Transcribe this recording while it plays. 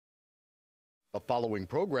The following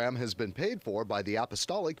program has been paid for by the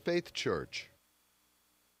Apostolic Faith Church.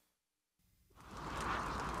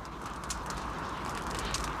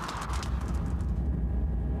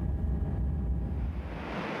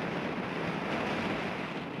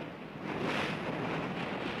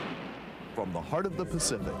 From the heart of the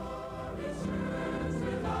Pacific,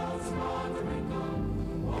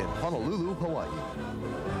 in Honolulu, Hawaii,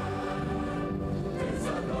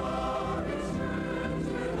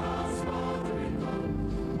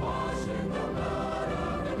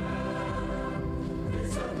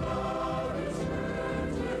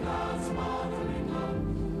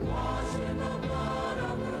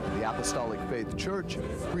 the Apostolic Faith Church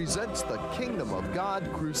presents the Kingdom of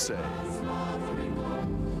God Crusade.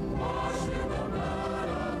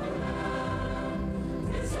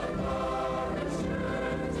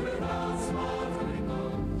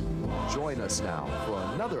 Join us now for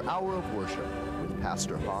another hour of worship with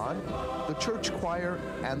Pastor Hahn, the church choir,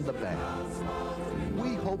 and the band.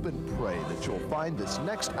 We hope and pray that you'll find this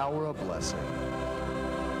next hour a blessing.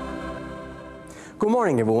 Good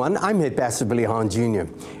morning, everyone. I'm Head Pastor Billy Hahn Jr.,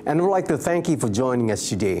 and I would like to thank you for joining us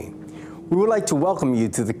today. We would like to welcome you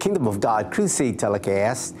to the Kingdom of God Crusade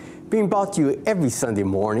telecast, being brought to you every Sunday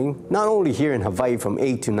morning, not only here in Hawaii from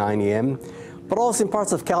 8 to 9 a.m., but also in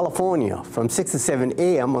parts of California from 6 to 7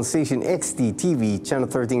 a.m. on station XD-TV, Channel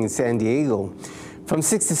 13 in San Diego, from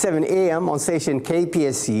 6 to 7 a.m. on station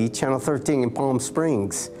KPSC, Channel 13 in Palm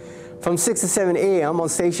Springs, from 6 to 7 a.m. on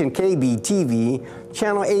station KB-TV,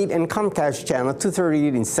 Channel 8 and Comcast Channel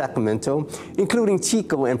 238 in Sacramento, including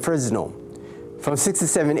Chico and Fresno, from 6 to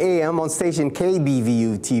 7 a.m. on station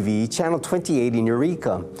KBVU-TV, Channel 28 in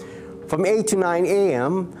Eureka, from 8 to 9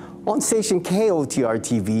 a.m. on station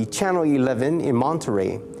KOTR-TV, Channel 11 in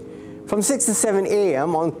Monterey, from 6 to 7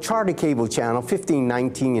 a.m. on Charter Cable Channel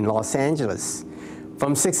 1519 in Los Angeles,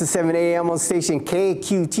 from 6 to 7 a.m. on station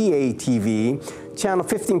KQTA-TV, Channel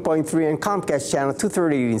 15.3 and Comcast Channel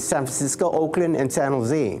 238 in San Francisco, Oakland, and San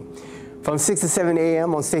Jose, from 6 to 7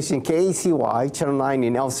 a.m. on station KACY, Channel 9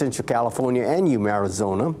 in El Centro, California, and Yuma,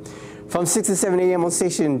 Arizona, from 6 to 7 a.m. on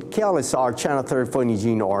station KLSR, Channel 34 in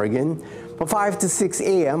Eugene, Oregon, from 5 to 6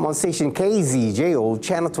 a.m. on station KZJO,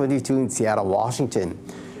 Channel 22 in Seattle, Washington,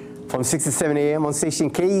 from 6 to 7 a.m. on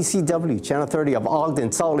station KECW, Channel 30 of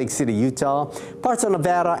Ogden, Salt Lake City, Utah, parts of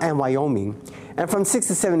Nevada and Wyoming, and from 6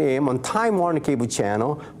 to 7 a.m. on Time Warner Cable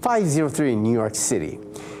Channel 503 in New York City.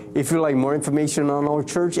 If you'd like more information on our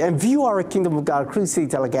church and view our Kingdom of God Crusade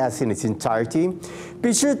telecast in its entirety,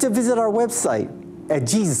 be sure to visit our website at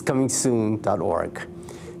JesusComingSoon.org.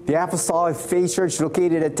 The Apostolic Faith Church,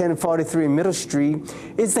 located at 1043 Middle Street,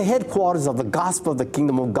 is the headquarters of the Gospel of the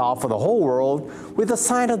Kingdom of God for the whole world, with a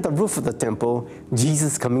sign at the roof of the temple,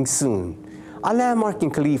 Jesus Coming Soon. A landmark in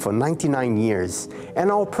Kalihi for 99 years,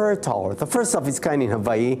 and our prayer tower, the first of its kind in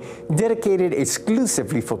Hawaii, dedicated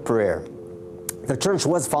exclusively for prayer. The church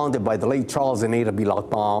was founded by the late Charles and Ada B.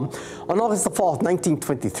 Lochbaum on August the 4th,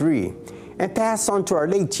 1923, and passed on to our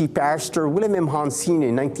late Chief Pastor, William M. Hahn Sr.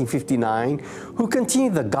 in 1959, who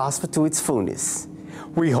continued the gospel to its fullness.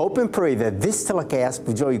 We hope and pray that this telecast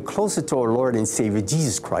will draw you closer to our Lord and Savior,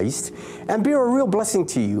 Jesus Christ, and be a real blessing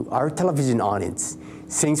to you, our television audience,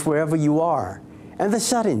 saints wherever you are, and the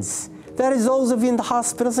shut-ins, that is, those of you in the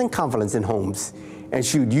hospitals and convalescent homes. And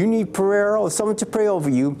should you need prayer or someone to pray over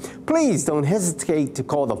you, please don't hesitate to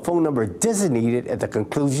call the phone number designated at the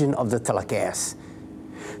conclusion of the telecast.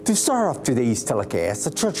 To start off today's telecast,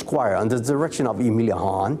 the church choir, under the direction of Emilia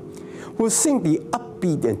Hahn, will sing the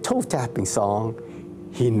upbeat and toe-tapping song,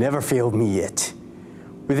 He Never Failed Me Yet,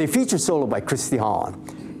 with a featured solo by Christy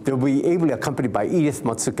Hahn. They'll be ably accompanied by Edith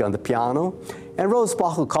Matsuka on the piano and Rose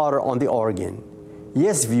Bachel-Carter on the organ.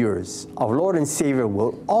 Yes, viewers, our Lord and Savior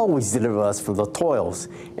will always deliver us from the toils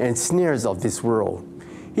and snares of this world.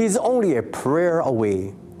 He is only a prayer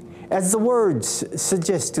away. As the words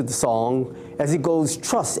suggest to the song, as it goes,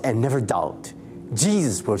 trust and never doubt.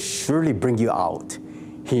 Jesus will surely bring you out.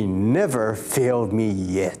 He never failed me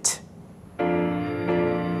yet.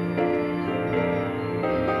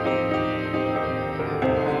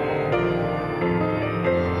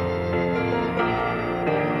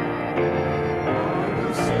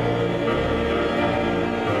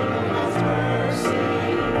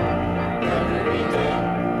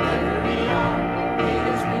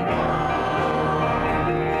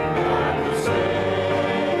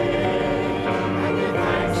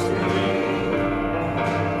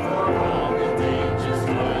 Just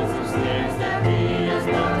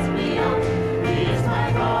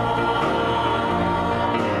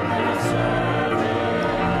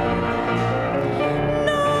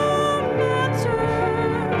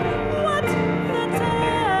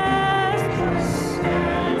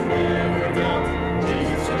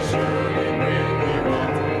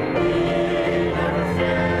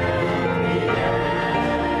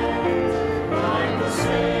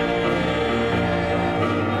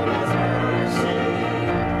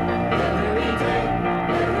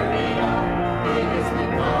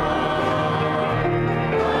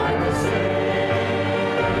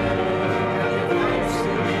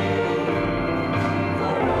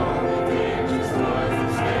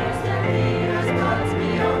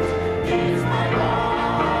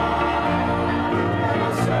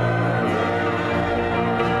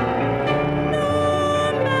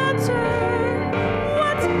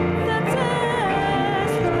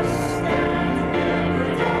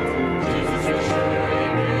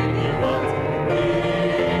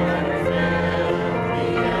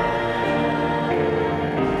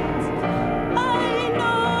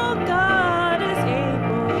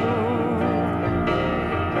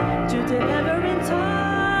deliver in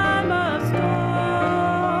time of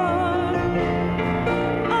storm.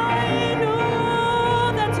 I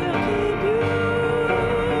know that He'll keep you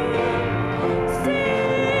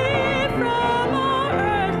safe from all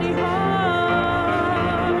earthly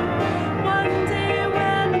harm. One day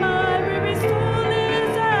when my weary soul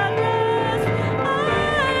is at rest,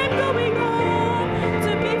 I'm going home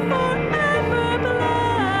to be forever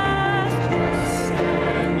blessed. Trust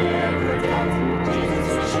and never doubt, Jesus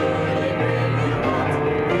will surely bring you out.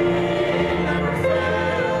 He never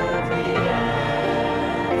failed me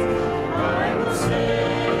yet. I will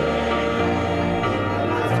sing of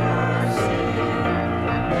His mercy.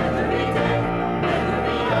 Every day,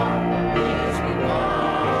 every hour, He gives me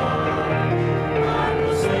one. I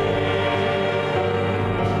will sing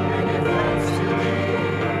and give thanks to Thee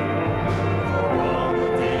for all the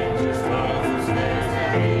dangers, toils, and snares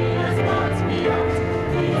that He has brought me out.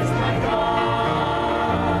 He is my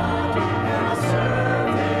God, and I'll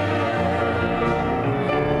serve Him.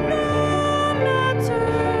 No matter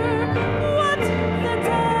what the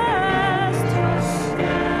test, trust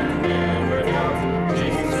and never doubt.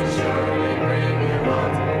 Jesus will surely bring you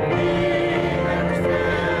out. He never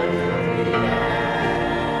failed me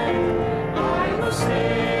yet. I will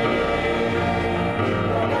sing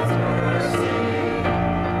of His mercy.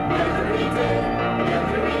 Every day,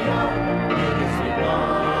 every hour, He gives me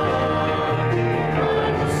one. I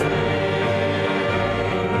will sing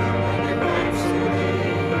and give thanks to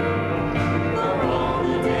Thee for all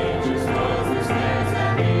the dangers, toils, and snares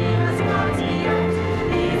that He has brought me out.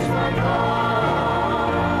 He's my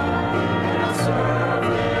God, and I'll serve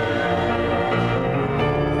Him.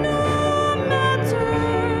 No matter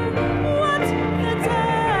what the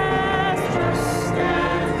test, trust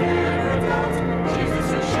and never doubt. Jesus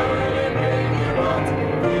will surely bring you out.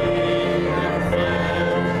 He never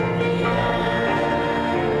failed me yet.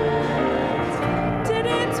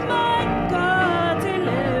 Didn't my God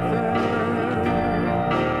deliver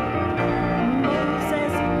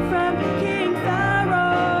Moses from King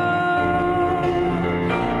Pharaoh?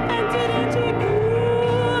 And didn't He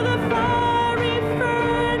cool the fiery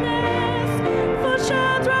furnace for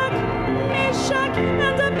Shadrach, Meshach,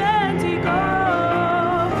 and Abednego?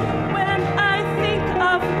 When I think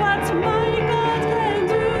of what my God can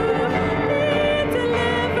do, He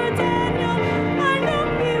delivered Daniel, I know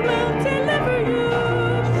He will deliver you.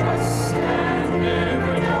 Trust and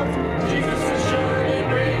never doubt, Jesus will surely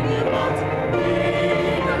bring you out. He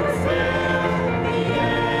never failed me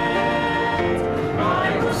yet. I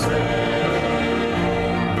will sing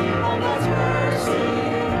of God's mercy.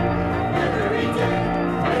 Every day,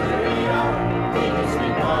 every hour, He gives me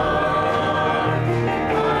one.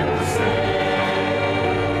 I will sing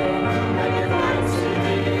and give thanks to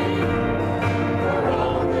Thee for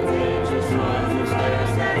all the dangers, toils, and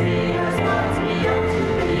snares that He has brought me out.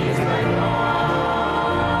 He is my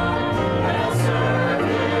God, and I'll serve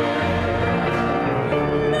Him.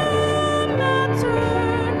 No matter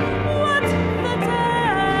what the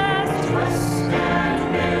test, trust and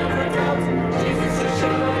never doubt. Jesus will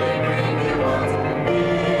surely bring you out. He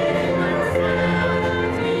never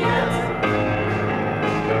failed me yet.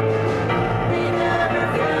 He never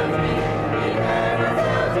failed me. He never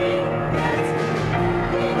failed me yet.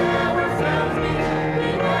 He never failed me. He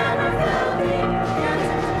never failed me yet.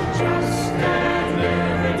 Trust and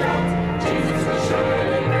never doubt. Jesus will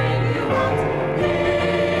surely bring you out. He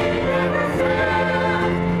never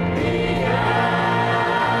failed me yet.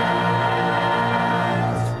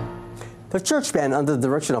 The church band, under the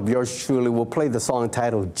direction of yours truly, will play the song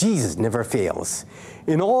entitled Jesus Never Fails.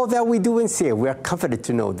 In all that we do and say, we are comforted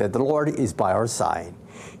to know that the Lord is by our side.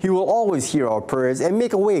 He will always hear our prayers and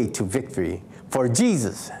make a way to victory, for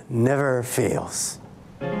Jesus never fails.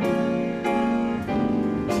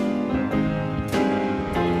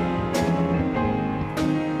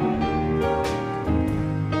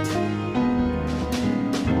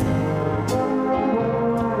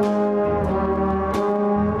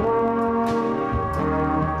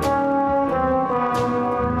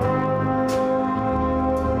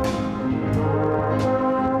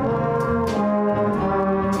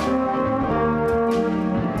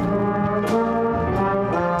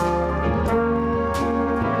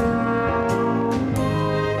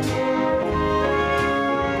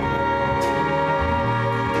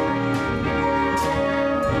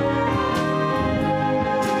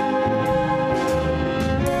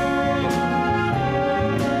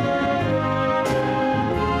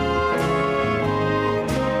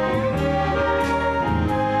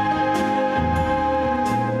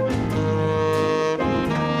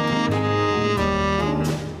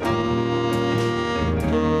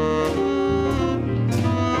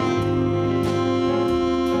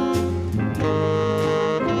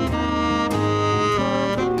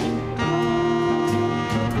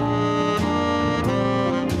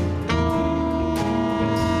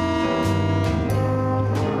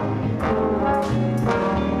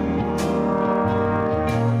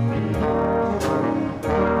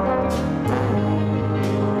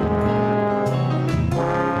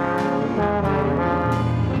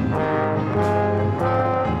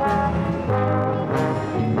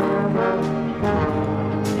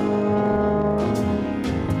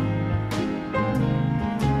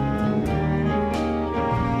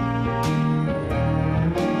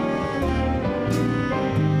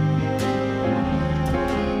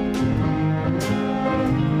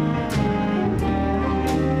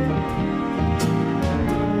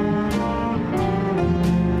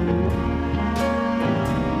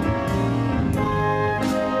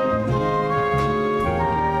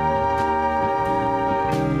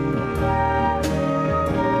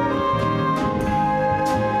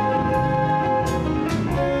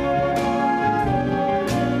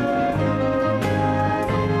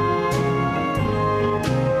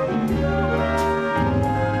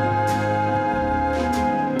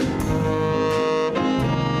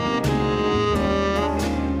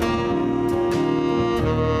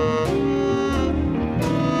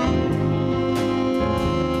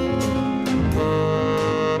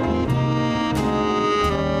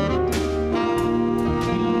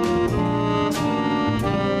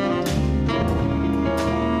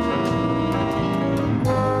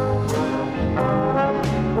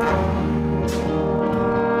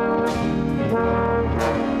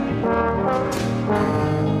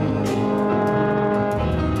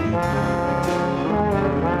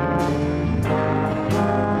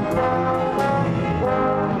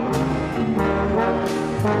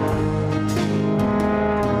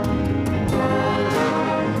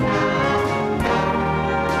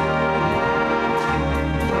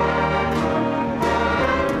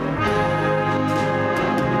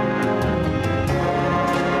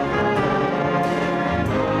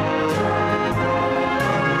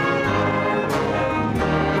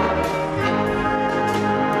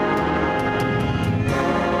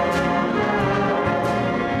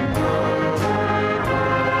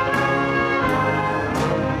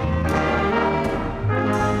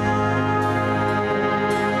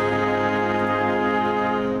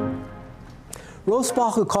 Rose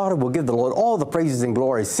Parker Carter will give the Lord all the praises and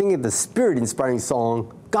glory, singing the spirit-inspiring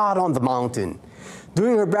song, God on the Mountain.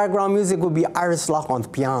 Doing her background music will be Iris Locke on the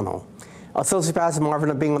piano. Associate Pastor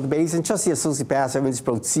Marvin Bing on the bass, and Trustee Associate Pastor Evans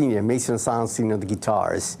Sproat Sr., Mason Sound Sr. on the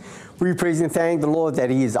guitars. We praise and thank the Lord that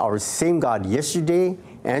He is our same God yesterday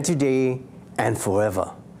and today and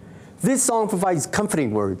forever. This song provides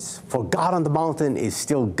comforting words, for God on the mountain is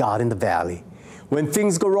still God in the valley. When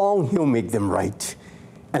things go wrong, He'll make them right.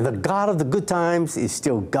 And the God of the good times is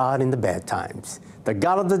still God in the bad times. The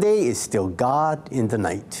God of the day is still God in the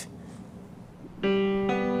night.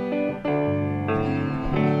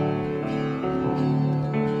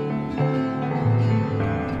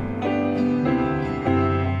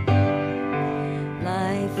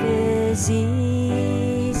 Life is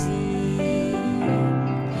easy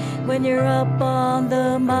when you're up on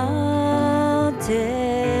the mountain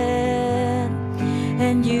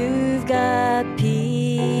and you've got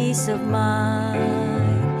peace of mind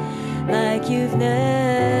like you've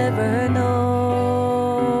never known.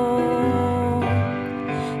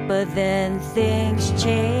 But then things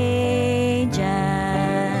change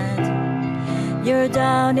and you're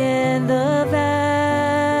down in the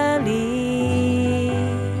valley.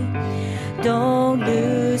 Don't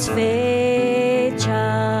lose faith,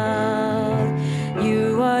 child.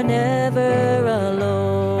 You are never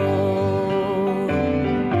alone.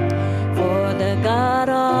 For the God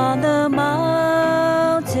on the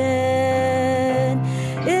mountain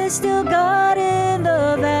is still God in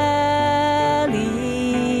the valley.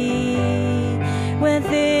 When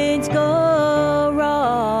things go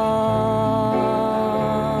wrong,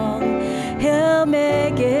 He'll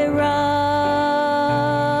make it right.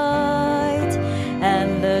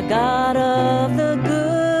 And the God of the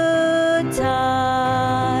good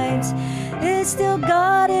times is still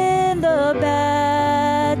God in the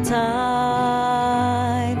bad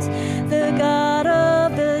times. The God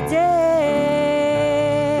of the day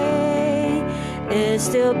is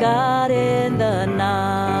still God in the night.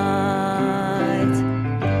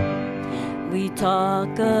 We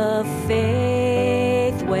talk of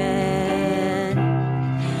faith when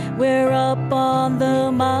we're up on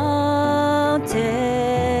the mountain,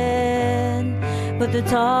 but the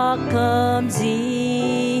talk comes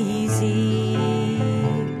easy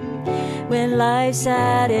when life's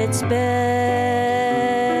at its best.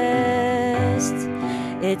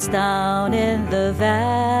 It's down in the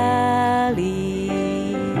valley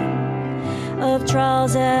of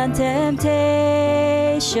trials and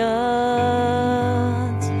temptations.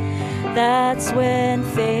 That's when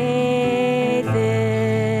faith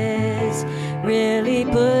is really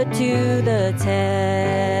put to the test.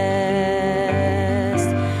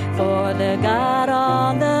 For the God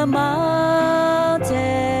on the mountain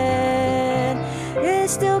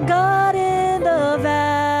is still God in the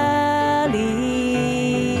valley.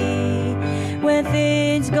 When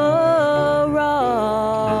things go wrong,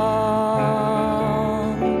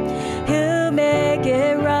 He'll make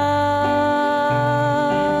it right.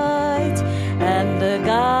 And the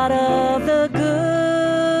God of the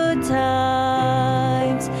good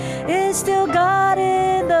times is still God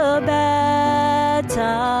in the bad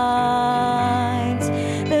times.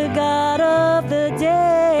 The God of the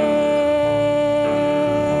day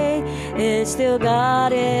is still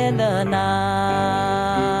God in the night.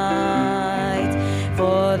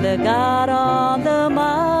 For the God on the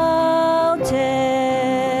mountain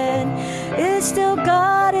is still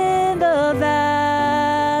God in the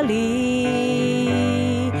valley.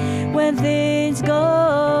 When things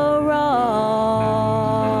go wrong,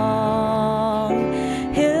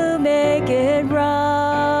 He'll make it right.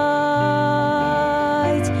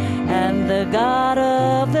 And the God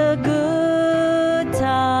of the good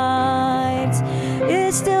times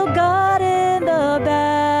is still God in the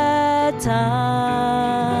bad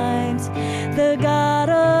times. The God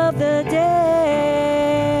of the day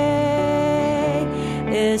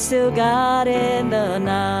is still God in the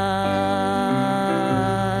night.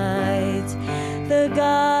 The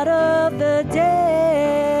God of the day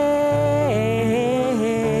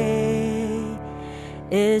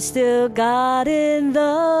is still God in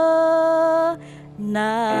the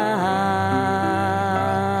night.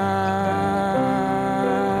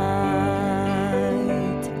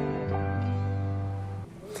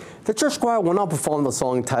 The church choir will now perform the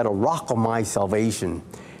song titled Rock of My Salvation.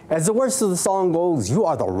 As the words of the song goes, you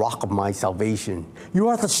are the rock of my salvation. You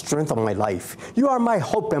are the strength of my life. You are my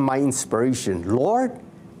hope and my inspiration. Lord,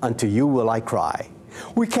 unto you will I cry.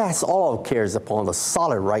 We cast all our cares upon the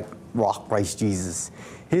solid right rock, Christ Jesus.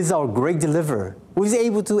 He's our great deliverer, who is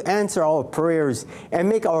able to answer our prayers and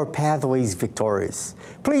make our pathways victorious.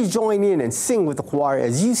 Please join in and sing with the choir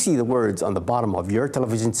as you see the words on the bottom of your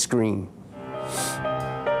television screen.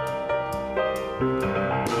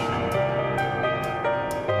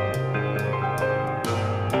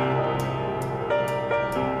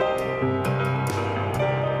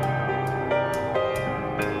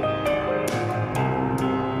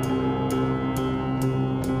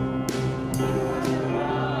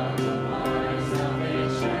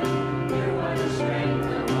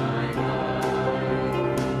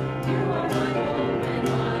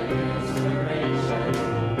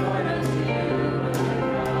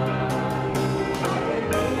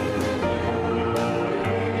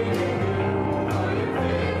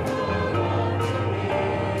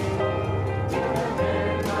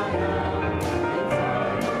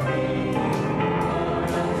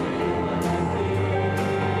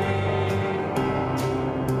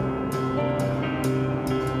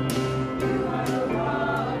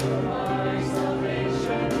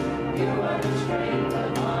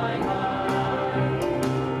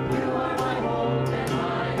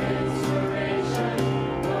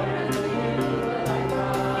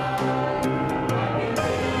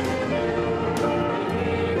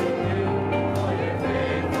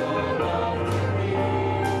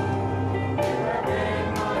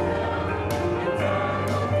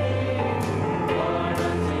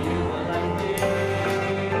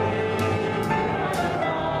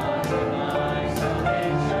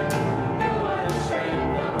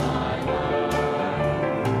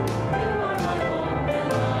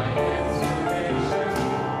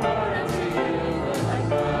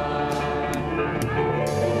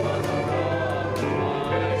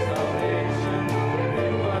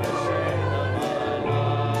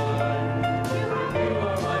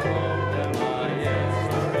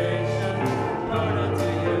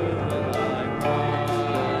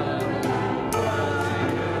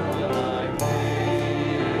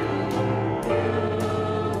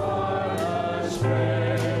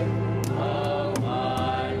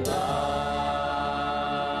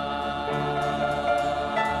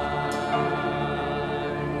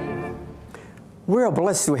 We are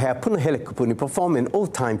blessed to have Punahele Kapuni perform an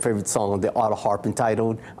old-time favorite song on the auto harp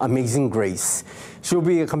entitled Amazing Grace. She'll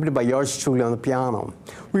be accompanied by yours truly on the piano.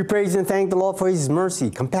 We praise and thank the Lord for His mercy,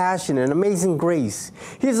 compassion, and amazing grace.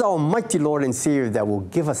 He is our mighty Lord and Savior that will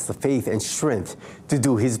give us the faith and strength to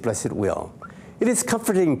do His blessed will. It is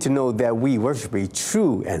comforting to know that we worship a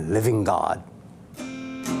true and living God.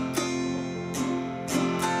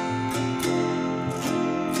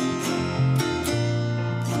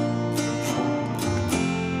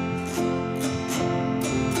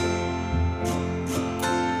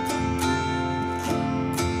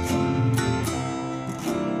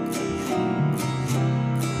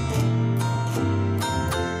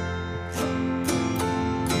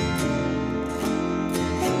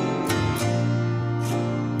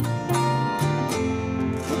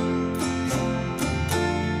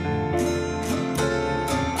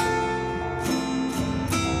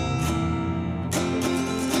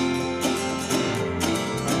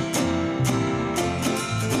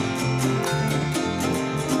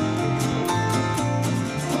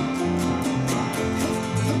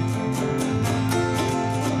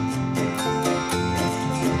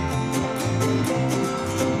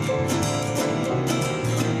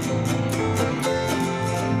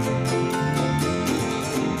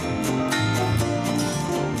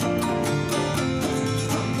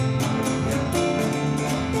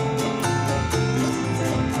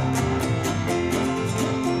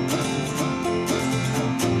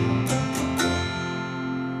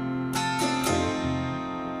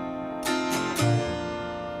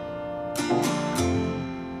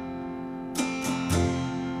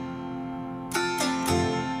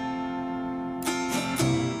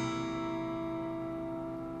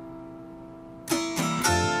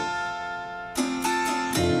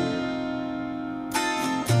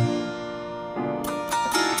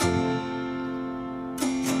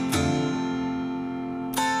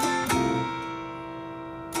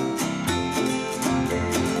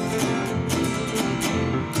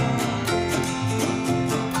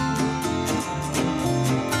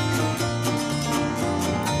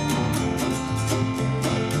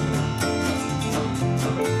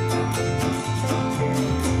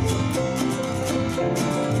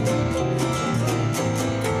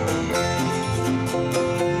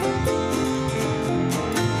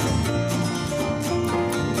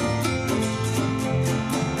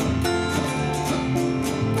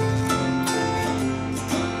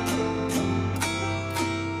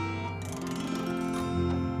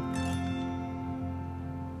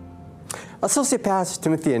 Associate Pastor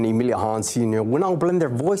Timothy and Emilia Hahn Sr. will now blend their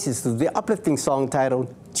voices to the uplifting song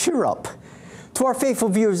titled Cheer Up. To our faithful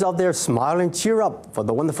viewers out there, smile and cheer up for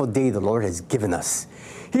the wonderful day the Lord has given us.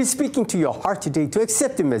 He is speaking to your heart today to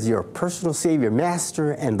accept Him as your personal Savior,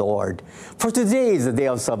 Master, and Lord. For today is the day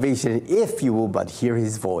of salvation, if you will but hear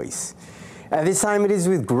His voice. At this time, it is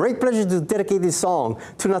with great pleasure to dedicate this song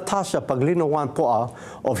to Natasha Paglino Poa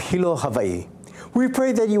of Hilo, Hawaii. We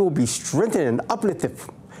pray that you will be strengthened and uplifted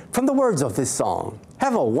from the words of this song.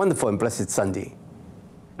 Have a wonderful and blessed Sunday.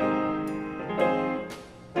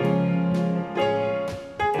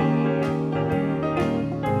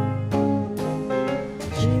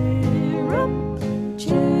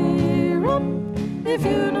 If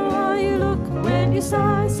you know how you look when you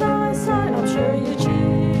sigh, sigh, sigh, I'm sure you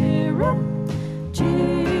cheer up,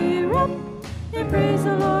 and praise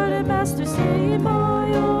the Lord and Master, saying,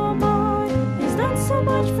 my, oh my, He's done so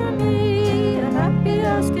much for me, I'm happy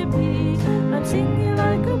as can be, I'm singing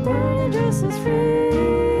like a bird and just as free,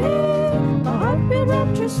 my heart will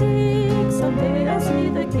rapture sing, someday I'll see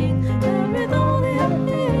the King, and with all the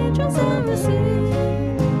happy angels I will sing.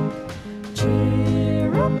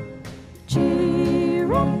 Cheer up,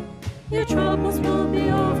 cheer up, your troubles will be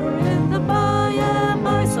over in the by and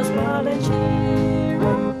by, so smile and cheer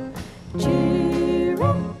up,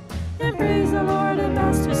 and praise the Lord and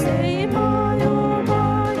Master, say, my, oh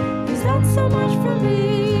my, He's done so much for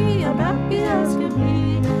me, I'm happy as can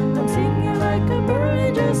be, I'm singing like a bird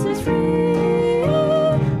and just as free,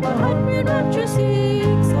 my heart will rapture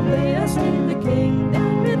sing, someday I'll see the King,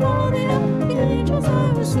 and with all the happy angels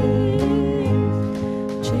I will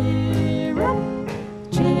sing. Cheer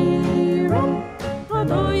up,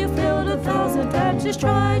 although you failed 1,000 times, just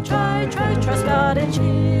try, trust God and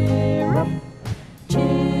cheer up,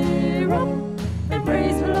 and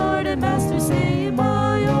praise the Lord and Master, say,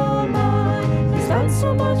 my, oh my, He's done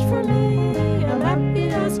so much for me, I'm happy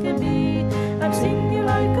as can be, I'm singing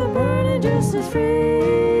like a bird and just as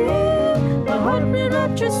free, my heart will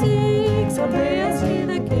rapture sing, someday I'll see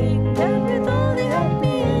the King, and with all the happy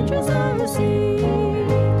angels I will sing.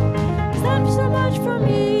 He's done so much for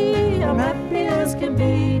me, I'm happy as can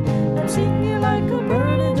be, I'm singing like a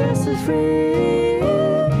bird and just as free,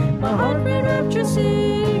 my heart will rapture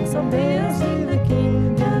sing, someday I'll see the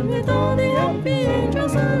King, and with all the happy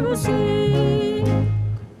angels I will sing.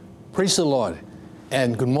 Praise the Lord,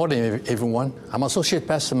 and good morning, everyone. I'm Associate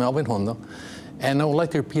Pastor Melvin Hondo, and I would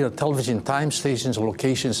like to repeat our television time, stations, and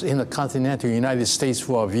locations in the continental United States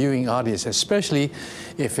for our viewing audience, especially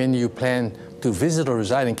if any of you plan to visit or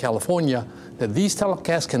reside in California, that these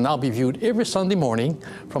telecasts can now be viewed every Sunday morning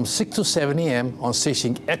from 6 to 7 a.m. on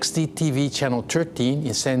station XD-TV Channel 13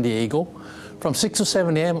 in San Diego, from 6 to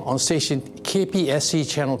 7 a.m. on station KPSC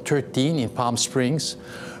Channel 13 in Palm Springs,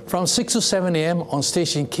 from 6 to 7 a.m. on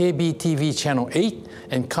station KBTV Channel 8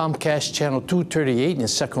 and Comcast Channel 238 in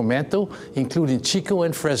Sacramento, including Chico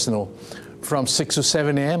and Fresno, from 6 to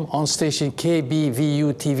 7 a.m. on station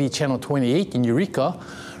KBVU TV Channel 28 in Eureka,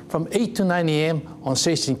 from 8 to 9 a.m. on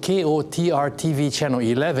station KOTR TV Channel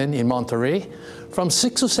 11 in Monterey, from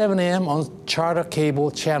 6 to 7 a.m. on Charter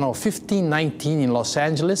Cable Channel 1519 in Los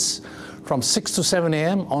Angeles, from 6 to 7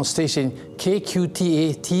 a.m. on station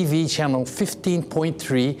KQTA TV Channel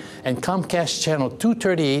 15.3 and Comcast Channel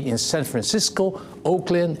 238 in San Francisco,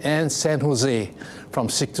 Oakland, and San Jose, from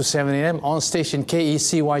 6 to 7 a.m. on station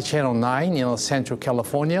KECY Channel 9 in El Centro,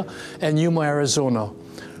 California, and Yuma, Arizona,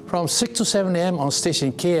 from 6 to 7 a.m. on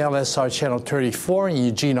station KLSR Channel 34 in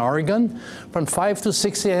Eugene, Oregon, from 5 to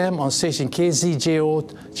 6 a.m. on station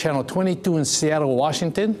KZJO Channel 22 in Seattle,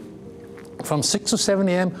 Washington, from 6 to 7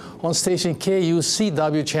 a.m. on station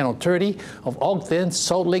KUCW Channel 30 of Ogden,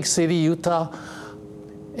 Salt Lake City, Utah,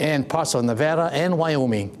 and parts of Nevada and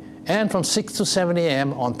Wyoming, and from 6 to 7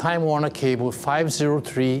 a.m. on Time Warner Cable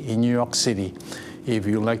 503 in New York City. If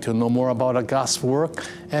you'd like to know more about our gospel work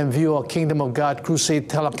and view our Kingdom of God Crusade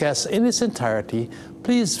telecast in its entirety,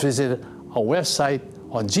 please visit our website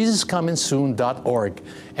on JesusComingSoon.org.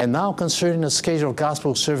 And now concerning the schedule of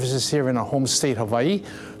gospel services here in our home state, Hawaii,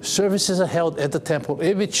 services are held at the temple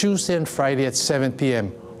every Tuesday and Friday at 7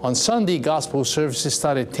 p.m. On Sunday, gospel services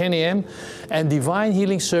start at 10 a.m. and divine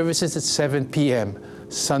healing services at 7 p.m.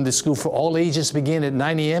 Sunday school for all ages begin at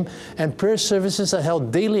 9 a.m. and prayer services are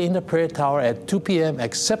held daily in the prayer tower at 2 p.m.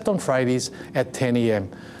 except on Fridays at 10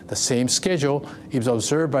 a.m. The same schedule is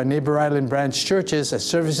observed by Neighbor Island branch churches, as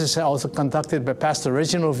services are also conducted by Pastor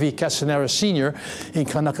Reginald V. Castanera Sr. in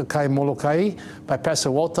Kanakakai, Molokai, by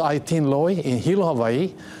Pastor Walter I. Tin Loy in Hilo,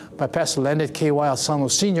 Hawaii, by Pastor Leonard K. Y. Asano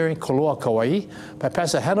Sr. in Koloa, Kauai, by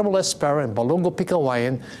Pastor Hannibal S. Sparrow in Balongo,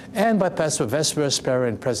 Pikawayan, and by Pastor Vesper Sparrow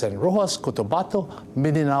and President Rojas Cotabato,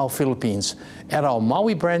 Mindanao, Philippines. At our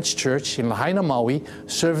Maui Branch Church in Lahaina, Maui,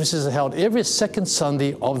 services are held every second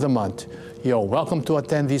Sunday of the month. You are welcome to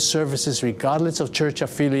attend these services regardless of church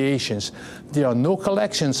affiliations. There are no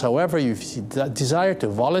collections. However, if you desire to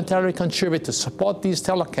voluntarily contribute to support these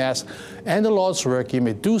telecasts and the Lord's work, you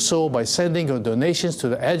may do so by sending your donations to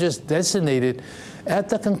the address designated at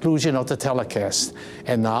the conclusion of the telecast.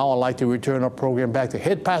 And now I'd like to return our program back to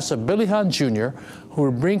Head Pastor Billy Hahn Jr., who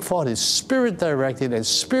will bring forth his Spirit-directed and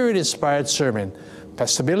Spirit-inspired sermon.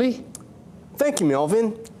 Pastor Billy? Thank you,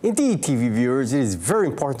 Melvin. Indeed, TV viewers, it is very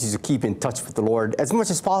important to keep in touch with the Lord as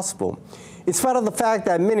much as possible. In spite of the fact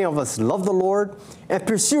that many of us love the Lord and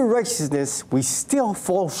pursue righteousness, we still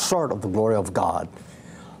fall short of the glory of God.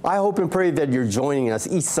 I hope and pray that you're joining us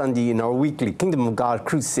each Sunday in our weekly Kingdom of God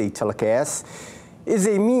Crusade telecast. Is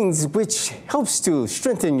a means which helps to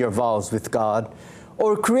strengthen your vows with God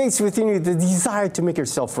or creates within you the desire to make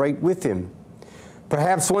yourself right with Him.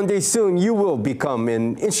 Perhaps one day soon you will become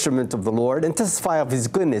an instrument of the Lord and testify of His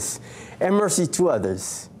goodness and mercy to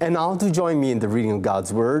others. And now do join me in the reading of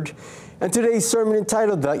God's Word and today's sermon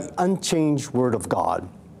entitled The Unchanged Word of God.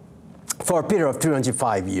 For a period of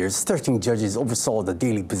 305 years, 13 judges oversaw the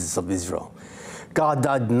daily business of Israel. God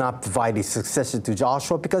did not provide a successor to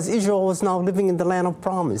Joshua because Israel was now living in the land of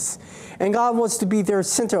promise, and God was to be their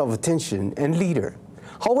center of attention and leader.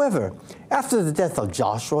 However, after the death of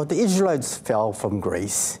Joshua, the Israelites fell from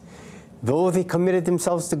grace. Though they committed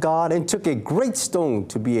themselves to God and took a great stone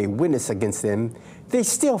to be a witness against them, they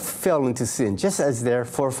still fell into sin, just as their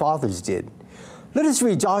forefathers did. Let us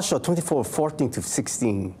read Joshua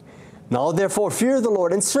 24:14-16. Now therefore fear the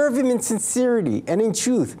Lord and serve Him in sincerity and in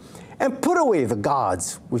truth, and put away the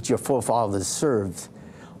gods which your forefathers served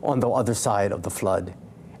on the other side of the flood,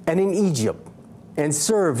 and in Egypt, and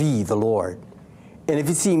serve ye the Lord. And if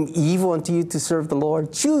it seem evil unto you to serve the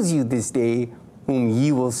Lord, choose you this day whom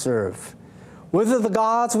ye will serve, whether the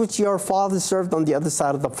gods which your fathers served on the other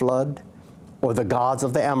side of the flood, or the gods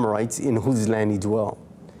of the Amorites in whose land ye dwell.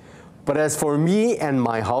 But as for me and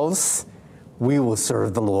my house, we will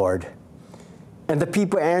serve the Lord. And the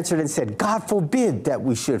people answered and said, God forbid that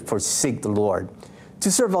we should forsake the Lord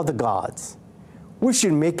to serve other gods. We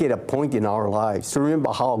should make it a point in our lives to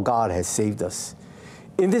remember how God has saved us.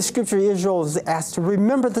 In this scripture, Israel was asked to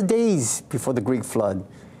remember the days before the great flood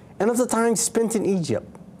and of the time spent in Egypt.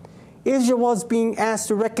 Israel was being asked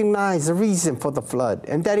to recognize the reason for the flood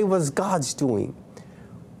and that it was God's doing.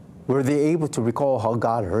 Were they able to recall how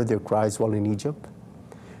God heard their cries while in Egypt?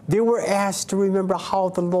 They were asked to remember how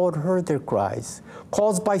the Lord heard their cries,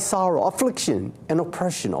 caused by sorrow, affliction, and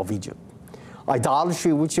oppression of Egypt.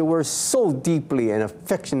 Idolatry, which they were so deeply and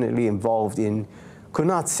affectionately involved in, could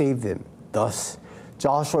not save them. Thus,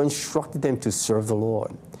 Joshua instructed them to serve the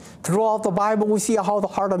Lord. Throughout the Bible, we see how the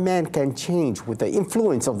heart of man can change with the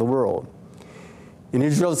influence of the world. In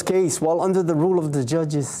Israel's case, while under the rule of the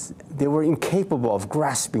judges, they were incapable of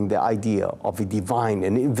grasping the idea of a divine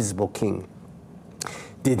and invisible king.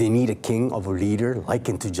 Did they need a king or a leader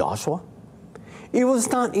likened to Joshua? It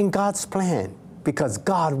was not in God's plan, because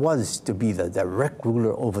God was to be the direct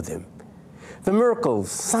ruler over them. The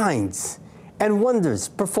miracles, signs, and wonders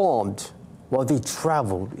performed while they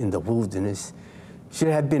traveled in the wilderness should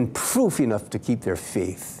have been proof enough to keep their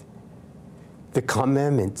faith. The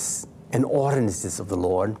commandments and ordinances of the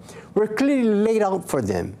Lord were clearly laid out for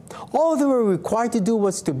them. All they were required to do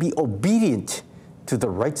was to be obedient to the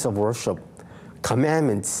rites of worship,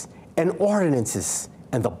 commandments, and ordinances,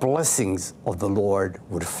 and the blessings of the Lord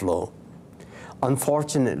would flow.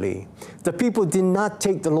 Unfortunately, the people did not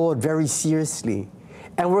take the Lord very seriously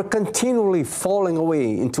and were continually falling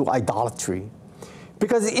away into idolatry.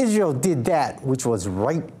 Because Israel did that which was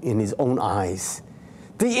right in his own eyes,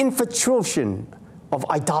 the infiltration of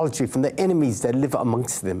idolatry from the enemies that live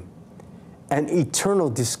amongst them and eternal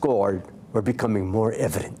discord were becoming more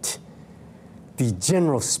evident. The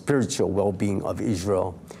general spiritual well-being of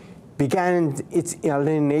Israel began its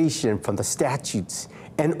alienation from the statutes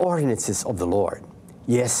and ordinances of the Lord.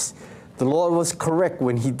 Yes, the Lord was correct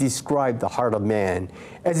when He described the heart of man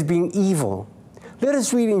as being evil. Let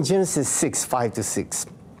us read in Genesis 6:5-6.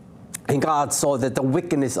 And God saw that the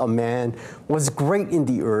wickedness of man was great in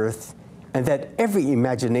the earth, and that every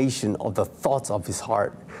imagination of the thoughts of his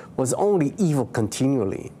heart was only evil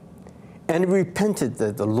continually. And He repented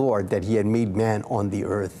to the Lord that He had made man on the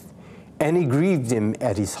earth, and it grieved Him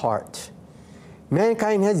at His heart.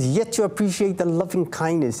 Mankind has yet to appreciate the loving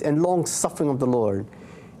kindness and long suffering of the Lord.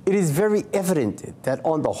 It is very evident that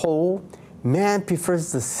on the whole, man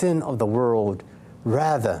prefers the sin of the world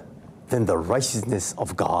rather than the righteousness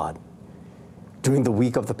of God. During the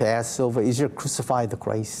week of the Passover, Israel crucified the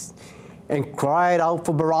Christ and cried out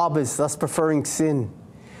for Barabbas, thus preferring sin.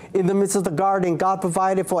 In the midst of the garden, God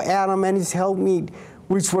provided for Adam and his helpmeet,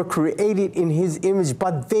 which were created in his image,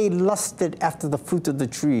 but they lusted after the fruit of the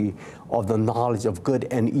tree of the knowledge of good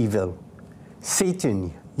and evil.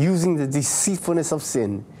 Satan, using the deceitfulness of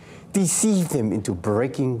sin, deceived them into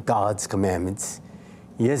breaking God's commandments.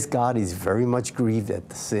 Yes, God is very much grieved at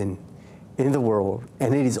the sin in the world,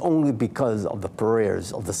 and it is only because of the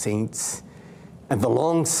prayers of the saints and the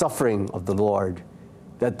long suffering of the Lord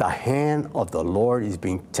that the hand of the Lord is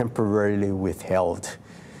being temporarily withheld.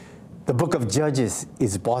 The book of Judges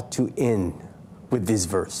is brought to end with this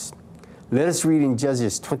verse. Let us read in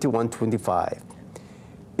Judges 21:25.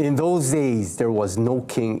 In those days there was no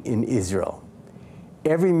king in Israel.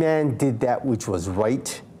 Every man did that which was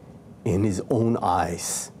right in his own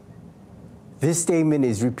eyes. This statement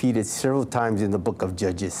is repeated several times in the book of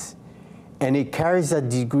Judges, and it carries a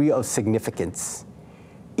degree of significance.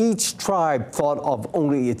 Each tribe thought of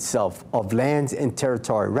only itself, of lands and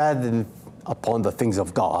territory, rather than upon the things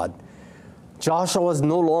of God. Joshua was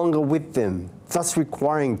no longer with them, thus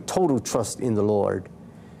requiring total trust in the Lord.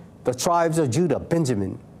 The tribes of Judah,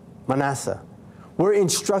 Benjamin, Manasseh were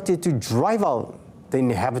instructed to drive out the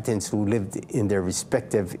inhabitants who lived in their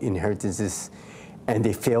respective inheritances, and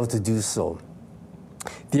they failed to do so.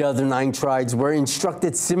 The other 9 tribes were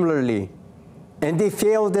instructed similarly, and they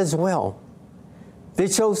failed as well. They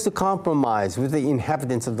chose to compromise with the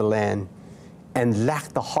inhabitants of the land and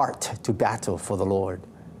lacked the heart to battle for the Lord.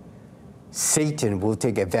 Satan will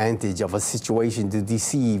take advantage of a situation to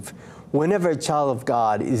deceive whenever a child of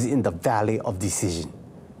God is in the valley of decision.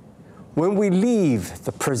 When we leave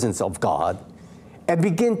the presence of God and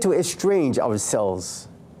begin to estrange ourselves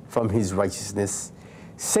from his righteousness,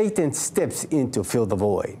 Satan steps in to fill the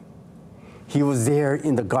void. He was there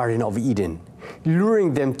in the Garden of Eden,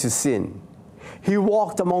 luring them to sin. He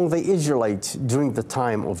walked among the Israelites during the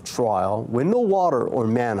time of trial when no water or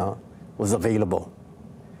manna was available,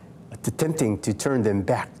 attempting to turn them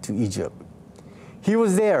back to Egypt. He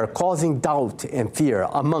was there causing doubt and fear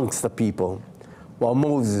amongst the people, while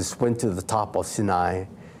Moses went to the top of Sinai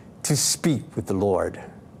to speak with the Lord.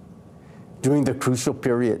 During the crucial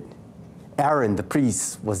period, Aaron the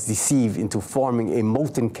priest was deceived into forming a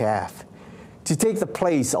molten calf to take the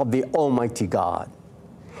place of the Almighty God.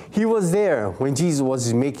 He was there when Jesus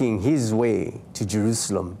was making his way to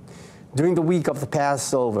Jerusalem during the week of the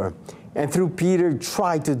Passover, and through Peter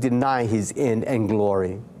tried to deny his end and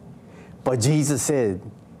glory. But Jesus said,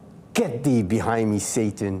 "Get thee behind me,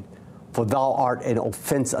 Satan, for thou art an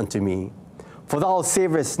offense unto me. For thou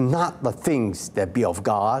savorest not the things that be of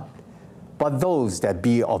God, but those that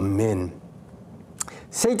be of men."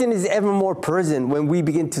 Satan is ever more present when we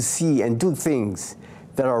begin to see and do things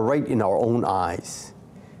that are right in our own eyes.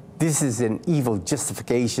 This is an evil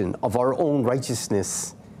justification of our own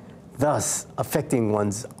righteousness, thus affecting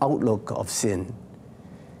one's outlook of sin.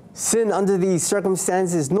 Sin under these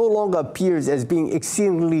circumstances no longer appears as being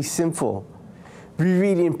exceedingly sinful. We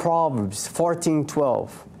read in Proverbs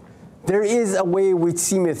 14:12, "There is a way which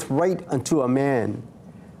seemeth right unto a man,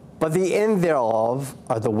 but the end thereof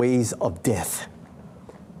are the ways of death."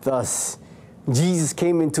 Thus, Jesus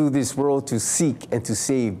came into this world to seek and to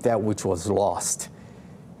save that which was lost.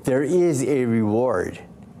 There is a reward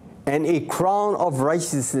and a crown of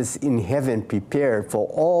righteousness in heaven prepared for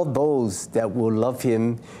all those that will love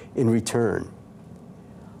him in return.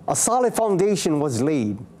 A solid foundation was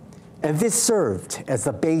laid, and this served as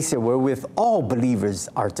the basis wherewith all believers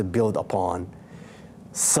are to build upon.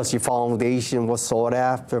 Such a foundation was sought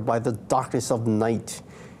after by the darkness of night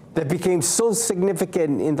that became so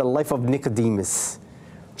significant in the life of Nicodemus.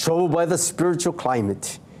 Troubled by the spiritual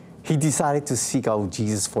climate, he decided to seek out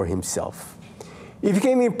Jesus for himself. It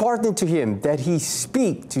became important to him that he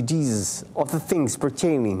speak to Jesus of the things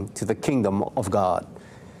pertaining to the kingdom of God.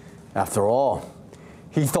 After all,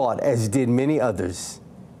 he thought, as did many others,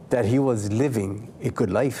 that he was living a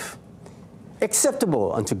good life,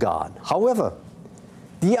 acceptable unto God. However,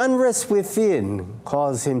 the unrest within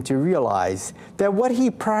caused him to realize that what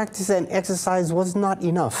he practiced and exercised was not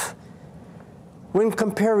enough. When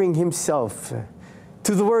comparing himself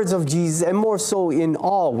to the words of Jesus, and more so in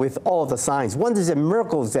awe with all the signs, wonders, and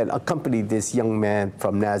miracles that accompanied this young man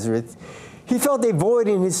from Nazareth, he felt a void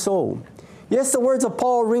in his soul. Yes, the words of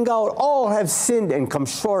Paul ring out, "All have sinned and come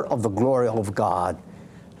short of the glory of God."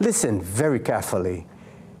 Listen very carefully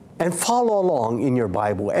and follow along in your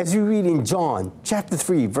Bible as you read in John chapter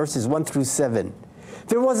 3, verses 1 through 7.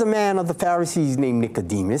 There was a man of the Pharisees named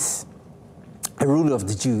Nicodemus, a ruler of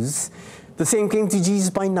the Jews, the same came to Jesus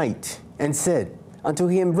by night and said unto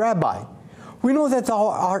him, Rabbi, we know that thou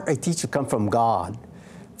art a teacher come from God.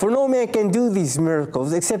 For no man can do these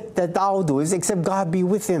miracles except that thou doest, except God be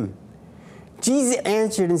with him. Jesus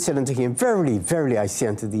answered and said unto him, Verily, verily, I say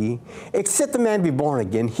unto thee, except a man be born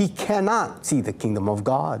again, he cannot see the kingdom of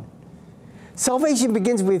God. Salvation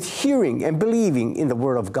begins with hearing and believing in the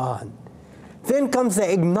word of God. Then comes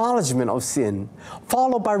the acknowledgement of sin,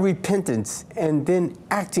 followed by repentance, and then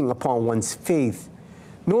acting upon one's faith,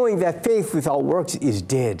 knowing that faith without works is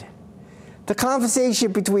dead. The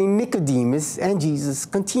conversation between Nicodemus and Jesus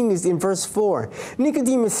continues in verse 4.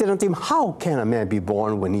 Nicodemus said unto him, How can a man be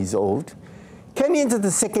born when he's old? Can he enter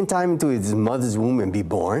the second time into his mother's womb and be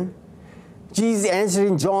born? Jesus answered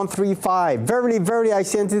in John 3:5, Verily, verily, I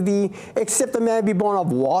say unto thee, except a man be born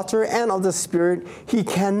of water and of the Spirit, he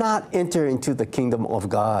cannot enter into the kingdom of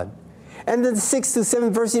God. And then the 6 to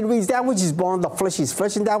 7 verse it reads, That which is born of the flesh is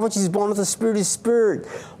flesh, and that which is born of the Spirit is spirit.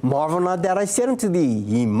 Marvel not that I said unto thee,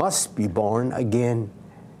 Ye must be born again.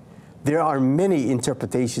 There are many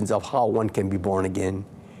interpretations of how one can be born again.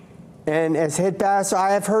 And as head pastor,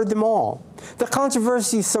 I have heard them all. The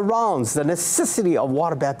controversy surrounds the necessity of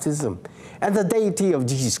water baptism and the deity of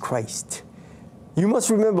Jesus Christ. You must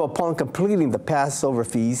remember, upon completing the Passover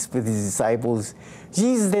feast with his disciples,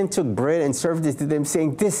 Jesus then took bread and served it to them,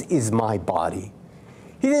 saying, This is my body.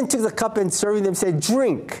 He then took the cup and serving them said,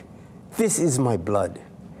 Drink, this is my blood.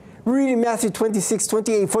 Read in Matthew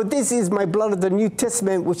 26:28, For this is my blood of the New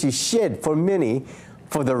Testament, which is shed for many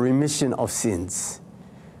for the remission of sins.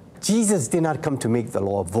 Jesus did not come to make the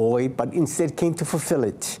law void, but instead came to fulfill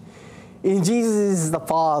it. In Jesus is the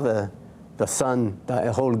Father, the Son,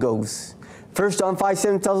 the Holy Ghost. 1 John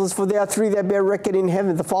 5:7 tells us, For there are three that bear record in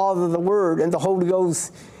heaven, the Father, the Word, and the Holy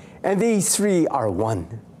Ghost, and these three are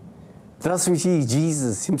one. Thus we see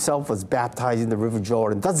Jesus himself was baptized in the River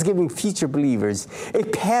Jordan, thus giving future believers a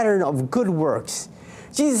pattern of good works.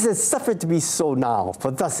 Jesus has suffered to be so now,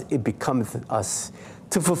 for thus it becometh us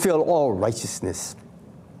to fulfill all righteousness.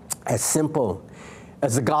 As simple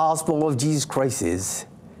as the gospel of Jesus Christ is,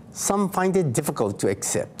 some find it difficult to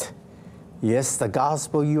accept. Yes, the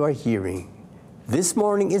gospel you are hearing this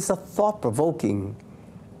morning is a thought-provoking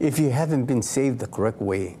if you haven't been saved the correct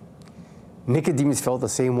way. Nicodemus felt the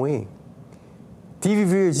same way. TV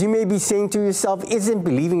viewers, you may be saying to yourself, isn't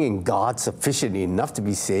believing in God sufficient enough to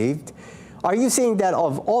be saved? Are you saying that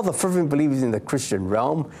of all the fervent believers in the Christian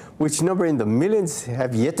realm, which number in the millions,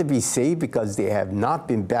 have yet to be saved because they have not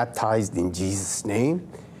been baptized in Jesus' name?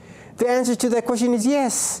 The answer to that question is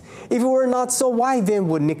yes. If it were not so, why then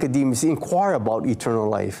would Nicodemus inquire about eternal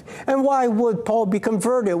life? And why would Paul be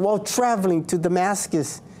converted while traveling to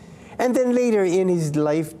Damascus? And then later in his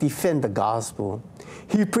life defend the gospel.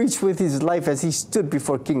 He preached with his life as he stood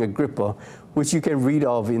before King Agrippa, which you can read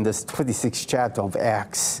of in the 26th chapter of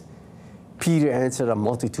Acts. Peter answered a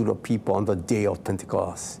multitude of people on the day of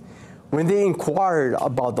Pentecost when they inquired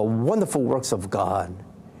about the wonderful works of God.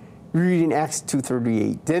 Read in Acts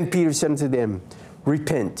 2:38. Then Peter said unto them,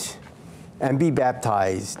 Repent and be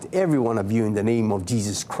baptized, every one of you, in the name of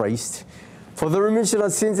Jesus Christ, for the remission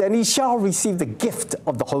of sins, and ye shall receive the gift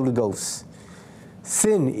of the Holy Ghost.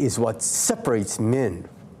 Sin is what separates men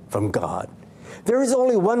from God. There is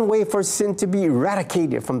only one way for sin to be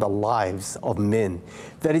eradicated from the lives of men.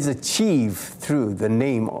 That is achieved through the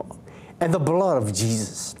name and the blood of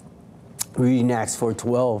Jesus. Read in Acts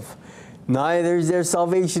 4:12. Neither is there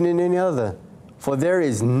salvation in any other, for there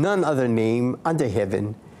is none other name under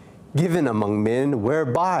heaven given among men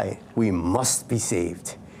whereby we must be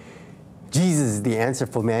saved. Jesus is the answer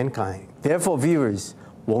for mankind. Therefore, viewers,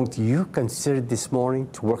 won't you consider this morning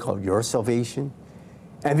to work out your salvation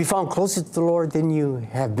and be found closer to the Lord than you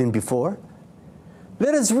have been before?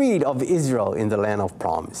 Let us read of Israel in the land of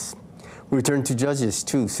promise. We turn to Judges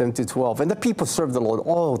 2:7-12. And the people served the Lord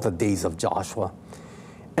all the days of Joshua,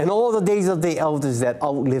 and all the days of the elders that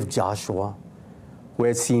outlived Joshua, who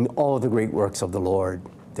had seen all the great works of the Lord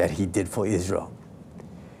that he did for Israel.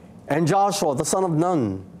 And Joshua, the son of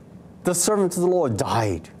Nun, the servant of the Lord,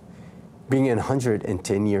 died, being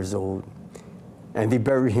 110 years old. And they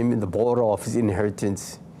buried him in the border of his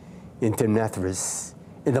inheritance in Timnath-Heres,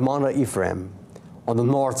 in the Mount of Ephraim, on the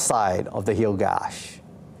north side of the hill Gash.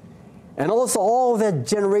 And also all that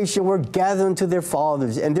generation were gathered unto their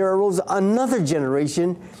fathers, and there arose another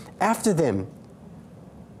generation after them,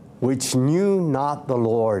 which knew not the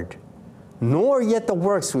Lord, nor yet the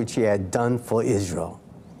works which he had done for Israel.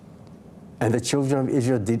 And the children of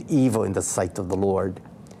Israel did evil in the sight of the Lord,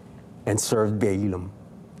 and served Baalim.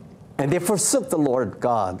 And they forsook the Lord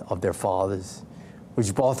God of their fathers,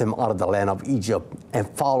 which brought them out of the land of Egypt, and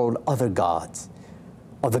followed other gods,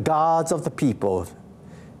 of the gods of the people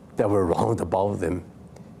that were round about them,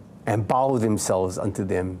 and bowed themselves unto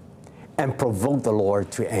them, and provoked the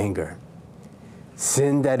Lord to anger.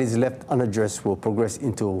 Sin that is left unaddressed will progress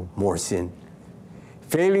into more sin.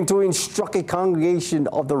 Failing to instruct a congregation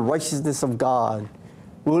of the righteousness of God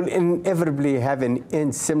will inevitably have an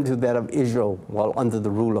end similar to that of Israel while under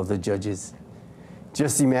the rule of the judges.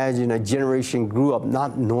 Just imagine a generation grew up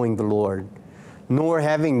not knowing the Lord, nor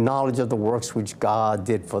having knowledge of the works which God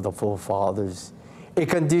did for the forefathers, a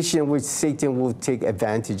condition which Satan will take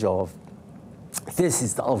advantage of. This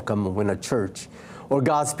is the outcome when a church or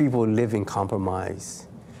God's people live in compromise.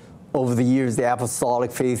 Over the years, the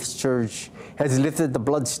Apostolic Faith Church has lifted the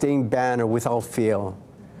bloodstained banner without fail.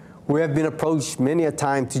 We have been approached many a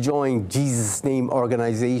time to join Jesus' name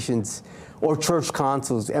organizations or church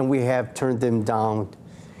councils, and we have turned them down.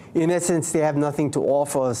 In essence, they have nothing to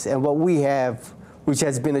offer us, and what we have, which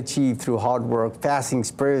has been achieved through hard work,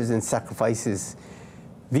 fastings, prayers, and sacrifices,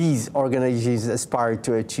 these organizations aspire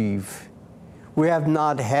to achieve. We have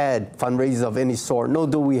not had fundraisers of any sort, nor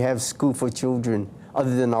do we have school for children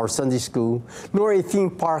other than our Sunday school, nor a theme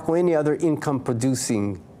park or any other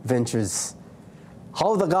income-producing ventures.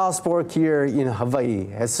 How the gospel work here in Hawaii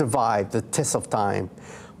has survived the test of time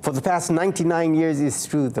for the past 99 years is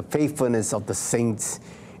through the faithfulness of the saints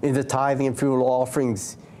in the tithing and funeral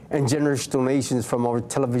offerings and generous donations from our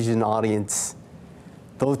television audience.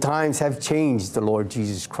 Though times have changed, the Lord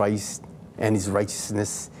Jesus Christ and his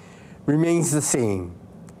righteousness remains the same.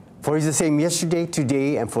 For he's the same yesterday,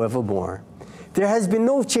 today, and forevermore. There has been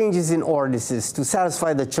no changes in ordinances to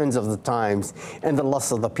satisfy the trends of the times and the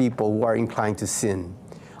lusts of the people who are inclined to sin.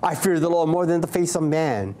 I fear the Lord more than the face of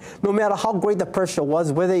man. No matter how great the pressure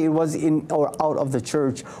was, whether it was in or out of the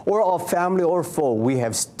church, or of family or foe, we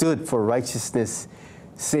have stood for righteousness'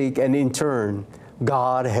 sake, and in turn,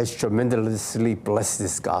 God has tremendously blessed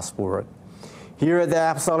this gospel work. Here at the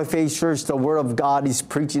Apostolic Faith Church, the Word of God is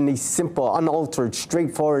preached in a simple, unaltered,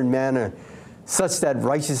 straightforward manner, such that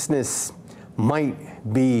righteousness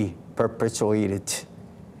might be perpetuated.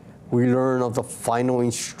 We learn of the final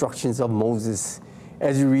instructions of Moses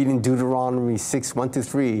as we read in Deuteronomy 6,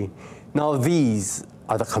 1-3. Now these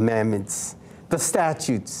are the commandments, the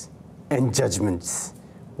statutes, and judgments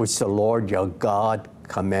which the Lord your God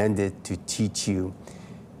commanded to teach you,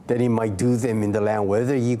 that he might do them in the land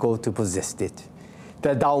whither ye go to possess it,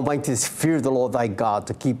 that thou mightest fear the Lord thy God,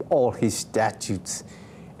 to keep all his statutes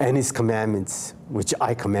and his commandments, which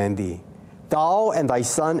I command thee, thou and thy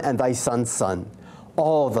son and thy son's son,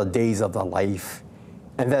 all the days of thy life,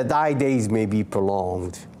 and that thy days may be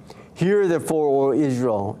prolonged. Hear therefore, O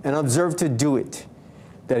Israel, and observe to do it,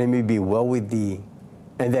 that it may be well with thee,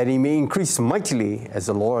 and that he may increase mightily, as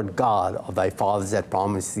the Lord God of thy fathers hath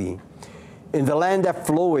promised thee, in the land that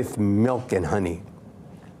floweth milk and honey.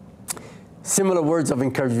 Similar words of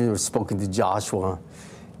encouragement were spoken to Joshua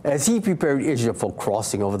as he prepared Israel for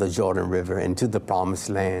crossing over the Jordan River into the promised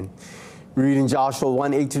land. We read in Joshua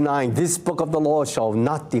 1, 8-9, this book of the law shall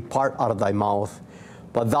not depart out of thy mouth,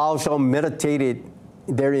 but thou shalt meditate it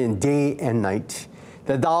therein day and night,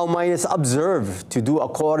 that thou mightest observe to do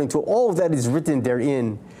according to all that is written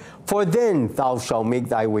therein. For then thou shalt make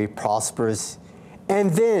thy way prosperous,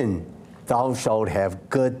 and then thou shalt have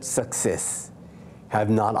good success. Have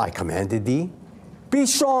not I commanded thee? Be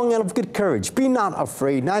strong and of good courage. Be not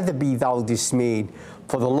afraid, neither be thou dismayed.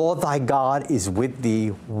 For the Lord thy God is with thee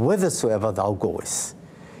whithersoever thou goest.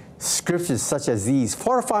 Scriptures such as these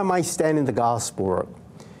fortify my stand in the gospel work.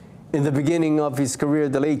 In the beginning of his career,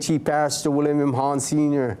 the late Chief Pastor William M. Hahn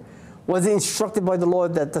Sr. was instructed by the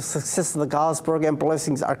Lord that the success of the gospel work and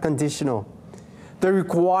blessings are conditional. The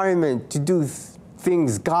requirement to do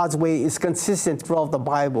things God's way is consistent throughout the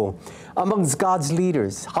Bible amongst God's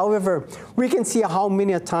leaders. However, we can see how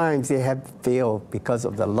many times they have failed because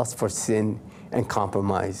of the lust for sin and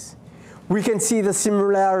compromise. We can see the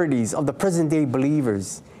similarities of the present-day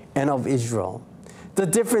believers and of Israel. The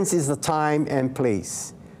difference is the time and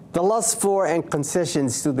place. The lust for and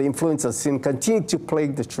concessions to the influence of sin continue to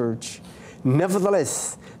plague the church.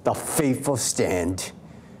 Nevertheless, the faithful stand.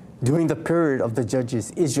 During the period of the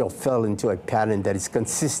judges, Israel fell into a pattern that is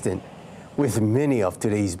consistent with many of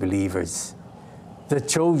today's believers. The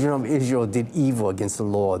children of Israel did evil against the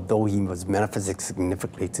Lord, though he was manifested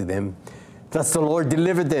significantly to them. Thus the Lord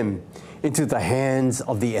delivered them into the hands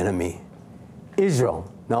of the enemy.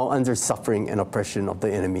 Israel, now under suffering and oppression of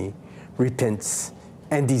the enemy, repents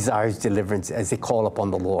and desires deliverance as they call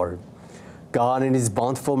upon the Lord. God in his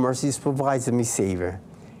bountiful mercies provides them a Savior,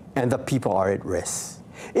 and the people are at rest.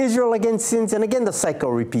 Israel again sins, and again the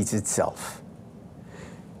cycle repeats itself.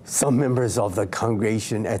 Some members of the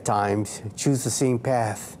congregation at times choose the same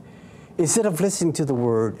path. Instead of listening to the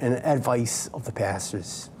word and advice of the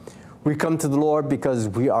pastors, we come to the Lord because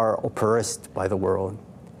we are oppressed by the world.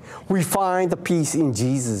 We find the peace in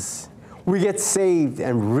Jesus. We get saved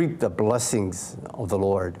and reap the blessings of the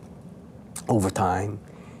Lord. Over time,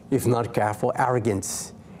 if not careful,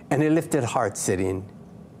 arrogance and a lifted heart set in,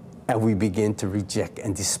 and we begin to reject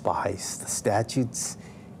and despise the statutes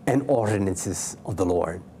and ordinances of the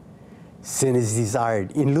Lord. Sin is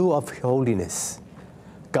desired in lieu of holiness.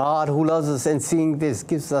 God, who loves us and seeing this,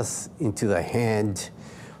 gives us into the hand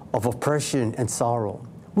of oppression and sorrow.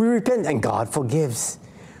 We repent and God forgives.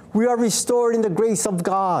 We are restored in the grace of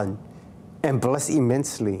God and blessed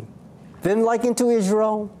immensely. Then, like unto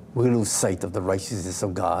Israel, we lose sight of the righteousness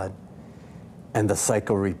of God, and the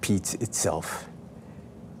cycle repeats itself.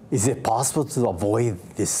 Is it possible to avoid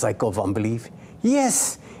this cycle of unbelief?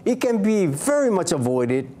 Yes, it can be very much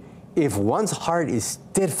avoided if one's heart is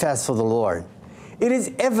steadfast for the Lord. It is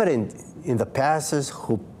evident in the pastors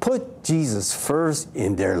who put Jesus first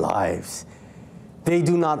in their lives. They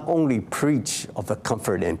do not only preach of the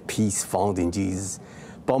comfort and peace found in Jesus,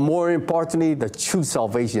 but more importantly, the true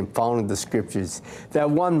salvation found in the Scriptures, that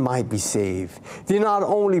one might be saved. They not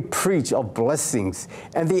only preach of blessings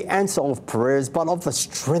and the answer of prayers, but of the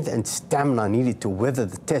strength and stamina needed to weather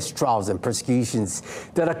the tests, trials, and persecutions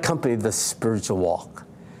that accompany the spiritual walk.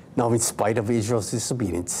 Now, in spite of Israel's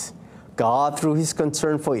disobedience, God, through his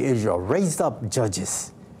concern for Israel, raised up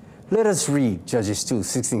judges. Let us read Judges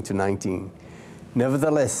 2:16-19.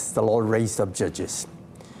 Nevertheless, the Lord raised up judges,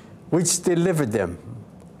 which delivered them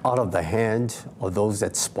out of the hand of those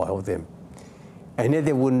that spoiled them. And yet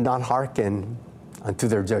they would not hearken unto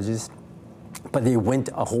their judges, but they went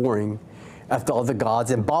a-whoring after other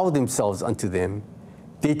gods and bowed themselves unto them.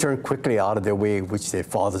 They turned quickly out of their way which their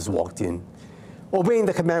fathers walked in, obeying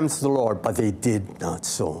the commandments of the Lord, but they did not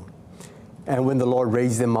so. And when the Lord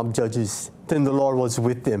raised them up judges, then the Lord was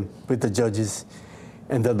with them, with the judges,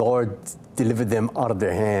 and the Lord delivered them out of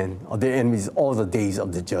their hand, of their enemies, all the days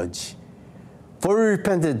of the judge. For we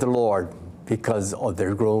repented the Lord because of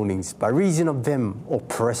their groanings, by reason of them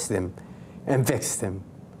oppressed them and vexed them.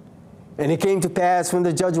 And it came to pass when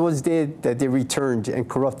the judge was dead that they returned and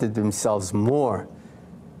corrupted themselves more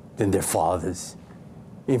than their fathers,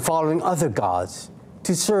 in following other gods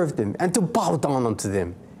to serve them and to bow down unto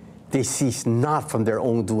them. They ceased not from their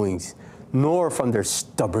own doings, nor from their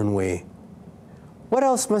stubborn way. What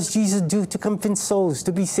else must Jesus do to convince souls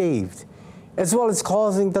to be saved, as well as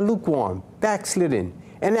causing the lukewarm, backslidden,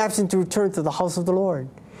 and absent to return to the house of the Lord?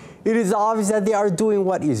 It is obvious that they are doing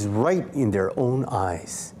what is right in their own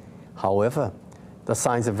eyes. However, the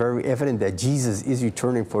signs are very evident that Jesus is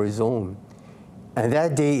returning for his own, and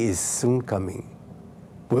that day is soon coming.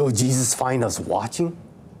 Will Jesus find us watching?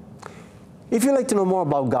 If you'd like to know more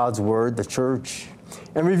about God's Word, the church,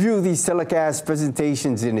 and review these telecast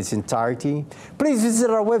presentations in its entirety, please visit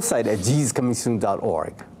our website at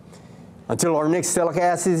jesuscomingsoon.org. Until our next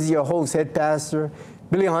telecast, this is your host, Head Pastor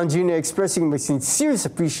Billy Hahn Jr., expressing my sincerest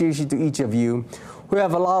appreciation to each of you who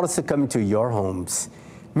have allowed us to come into your homes.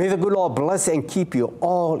 May the good Lord bless and keep you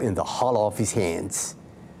all in the hollow of his hands.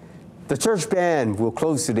 The church band will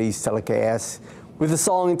close today's telecast with a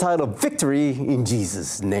song entitled Victory in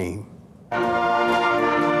Jesus' Name.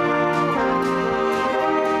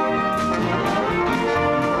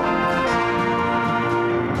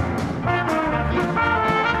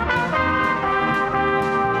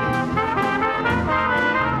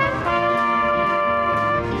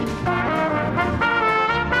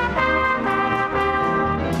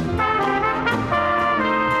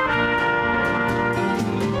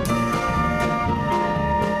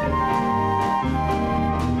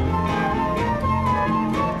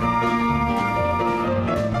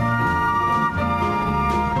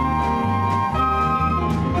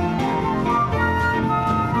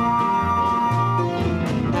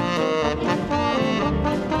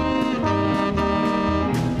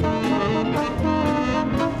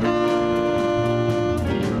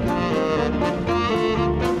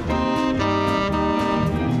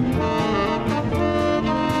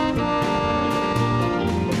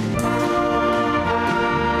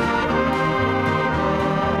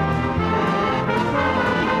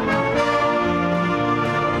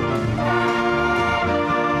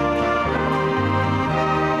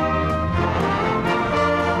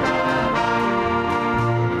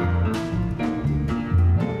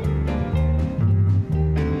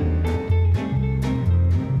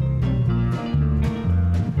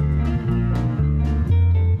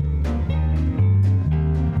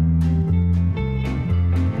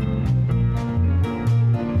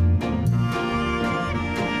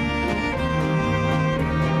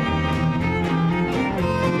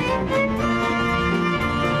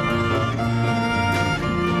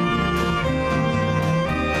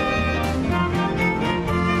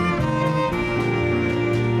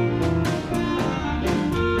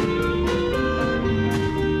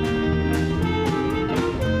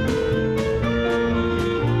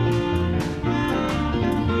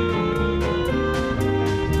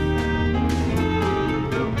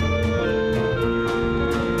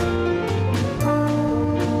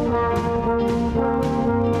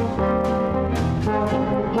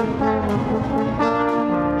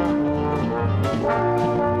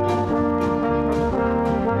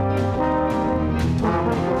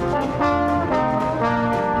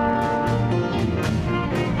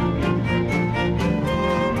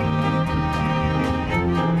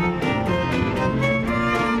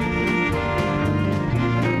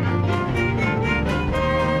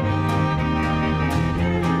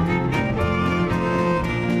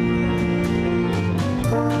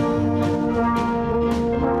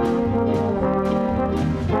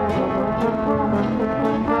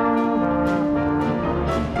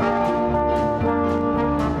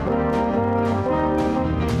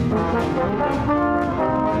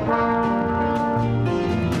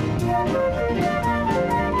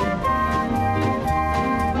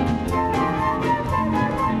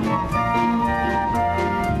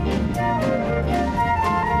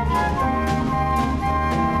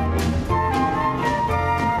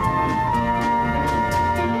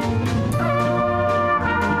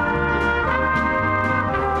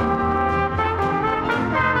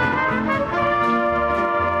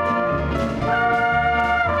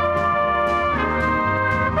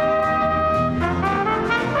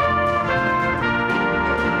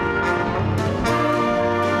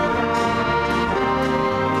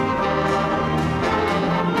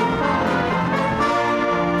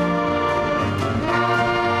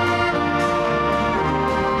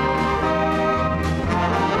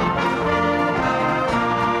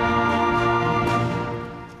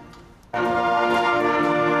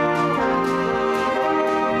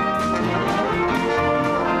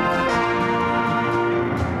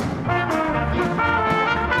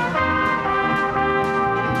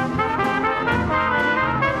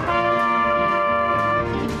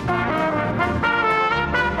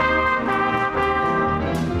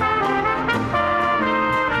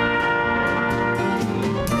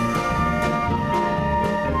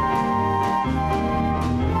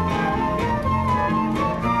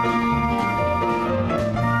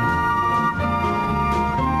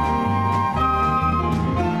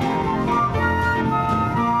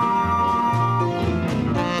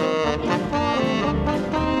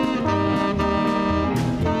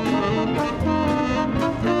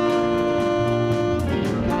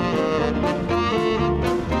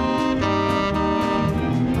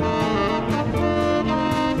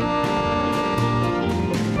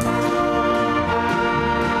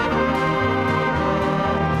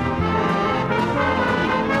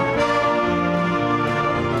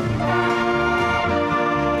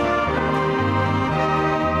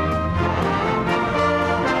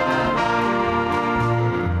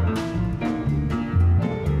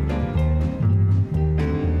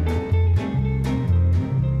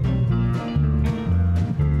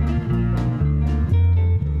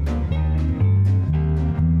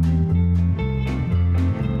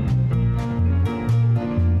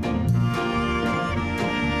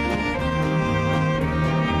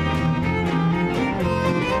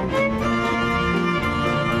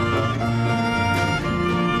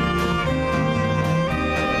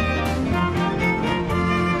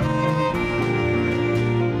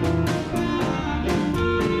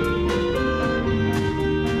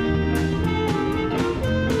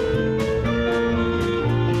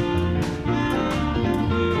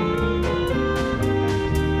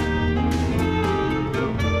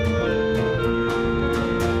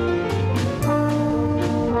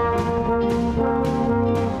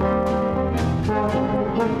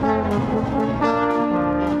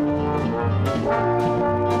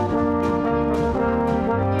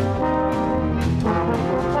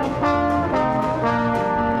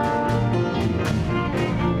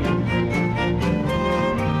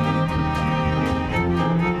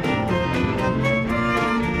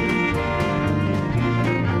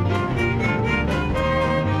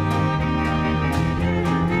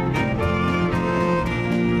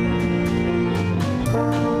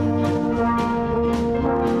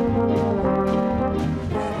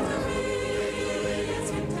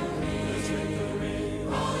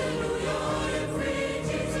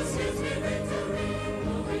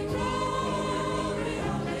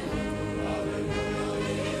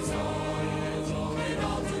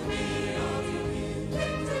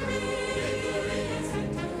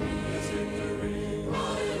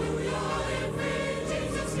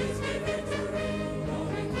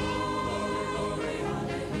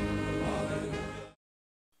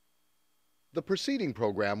 The preceding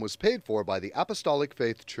program was paid for by the Apostolic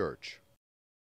Faith Church.